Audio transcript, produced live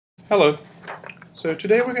Hello. So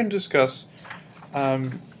today we're going to discuss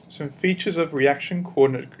some features of reaction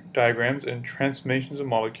coordinate diagrams and transformations of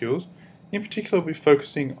molecules. In particular, we'll be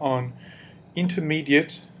focusing on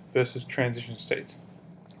intermediate versus transition states.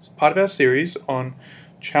 It's part of our series on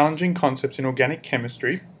challenging concepts in organic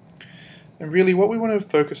chemistry. And really what we want to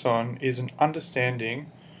focus on is an understanding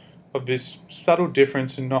of this subtle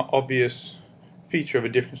difference and not obvious feature of a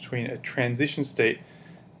difference between a transition state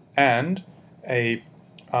and a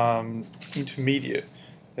intermediate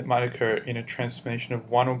that might occur in a transformation of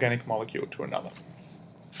one organic molecule to another.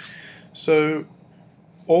 So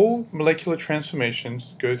all molecular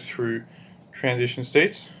transformations go through transition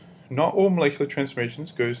states. Not all molecular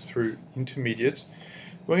transformations goes through intermediates.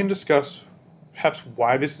 We're going to discuss perhaps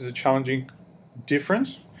why this is a challenging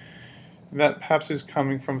difference. That perhaps is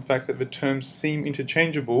coming from the fact that the terms seem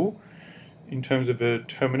interchangeable in terms of the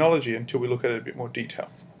terminology until we look at it in a bit more detail.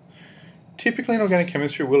 Typically in organic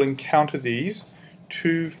chemistry, we'll encounter these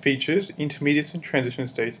two features, intermediates and transition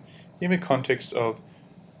states, in the context of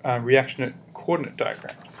reaction coordinate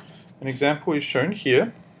diagrams. An example is shown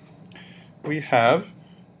here. We have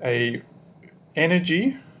a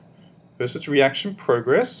energy versus reaction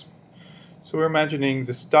progress. So we're imagining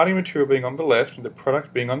the starting material being on the left and the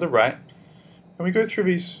product being on the right. And we go through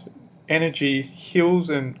these energy hills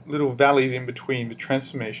and little valleys in between the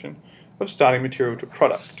transformation of starting material to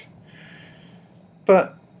product.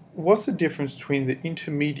 But what's the difference between the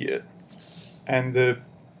intermediate and the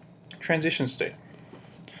transition state?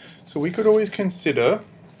 So we could always consider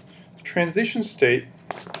the transition state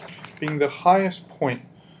being the highest point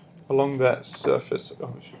along that surface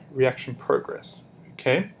of reaction progress.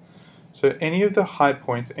 Okay? So any of the high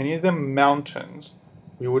points, any of the mountains,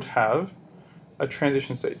 we would have a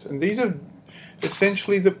transition state. And these are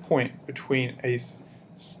essentially the point between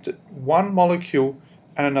one molecule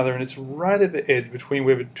and another, and it's right at the edge between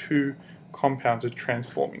where the two compounds are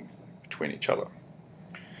transforming between each other.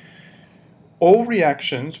 All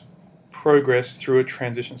reactions progress through a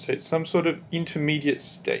transition state, some sort of intermediate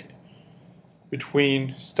state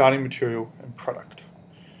between starting material and product.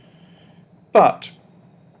 But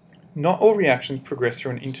not all reactions progress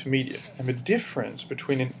through an intermediate, and the difference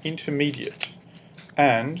between an intermediate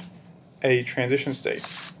and a transition state.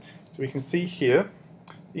 So we can see here,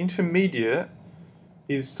 the intermediate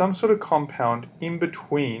is some sort of compound in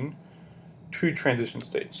between two transition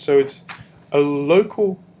states. So it's a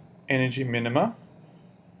local energy minima,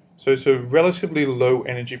 so it's a relatively low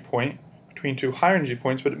energy point between two higher energy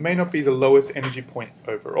points, but it may not be the lowest energy point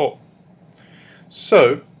overall.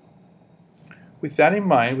 So with that in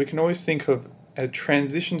mind, we can always think of a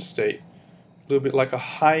transition state a little bit like a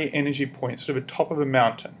high energy point, sort of the top of a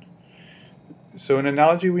mountain. So an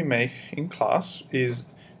analogy we make in class is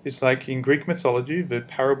it's like in Greek mythology, the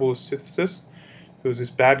parable of Sisyphus, who was this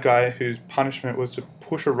bad guy whose punishment was to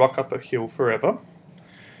push a rock up a hill forever.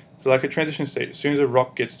 So like a transition state, as soon as a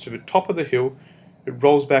rock gets to the top of the hill, it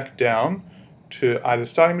rolls back down to either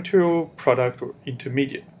starting material, product, or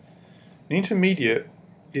intermediate. An intermediate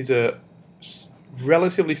is a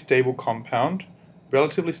relatively stable compound,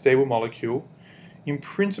 relatively stable molecule. In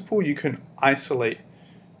principle, you can isolate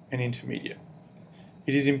an intermediate.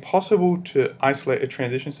 It is impossible to isolate a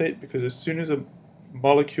transition state because as soon as a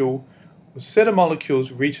molecule or set of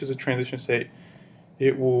molecules reaches a transition state,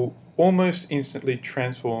 it will almost instantly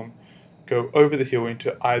transform, go over the hill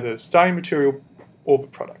into either starting material or the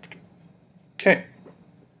product. Okay,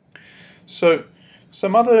 so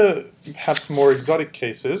some other perhaps more exotic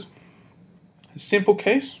cases. A simple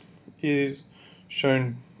case is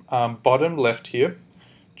shown bottom left here.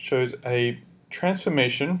 It shows a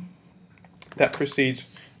transformation that proceeds,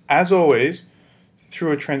 as always,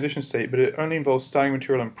 through a transition state, but it only involves starting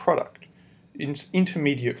material and product. It's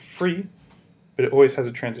intermediate free, but it always has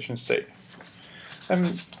a transition state.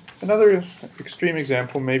 And another extreme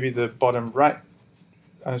example, maybe the bottom right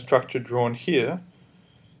structure drawn here.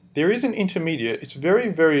 There is an intermediate. It's very,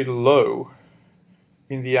 very low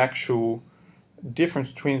in the actual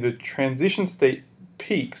difference between the transition state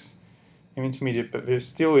peaks and intermediate, but there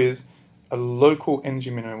still is a local energy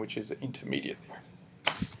minimum, which is intermediate there.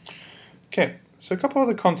 Okay, so a couple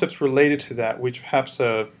other concepts related to that, which perhaps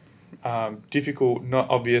are difficult, not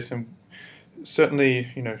obvious, and certainly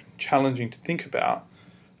challenging to think about,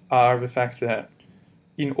 are the fact that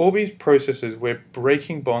in all these processes, we're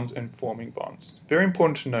breaking bonds and forming bonds. Very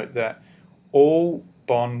important to note that all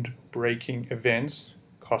bond breaking events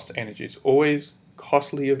cost energy. It's always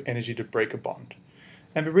costly of energy to break a bond.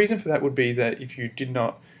 And the reason for that would be that if you did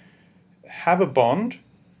not have a bond,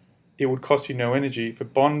 it would cost you no energy. If a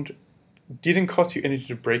bond didn't cost you energy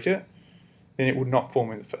to break it, then it would not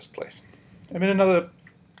form in the first place. And then another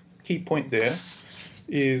key point there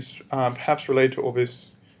is perhaps related to all this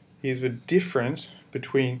is the difference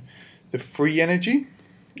between the free energy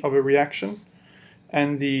of a reaction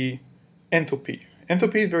and the enthalpy.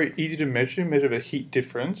 Enthalpy is very easy to measure the heat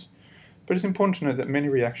difference, but it's important to note that many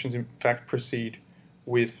reactions in fact proceed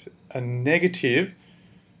with a negative,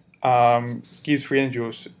 gives free energy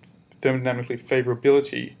or thermodynamically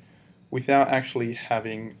favorability without actually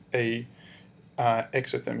having a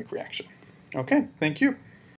exothermic reaction. Okay, thank you.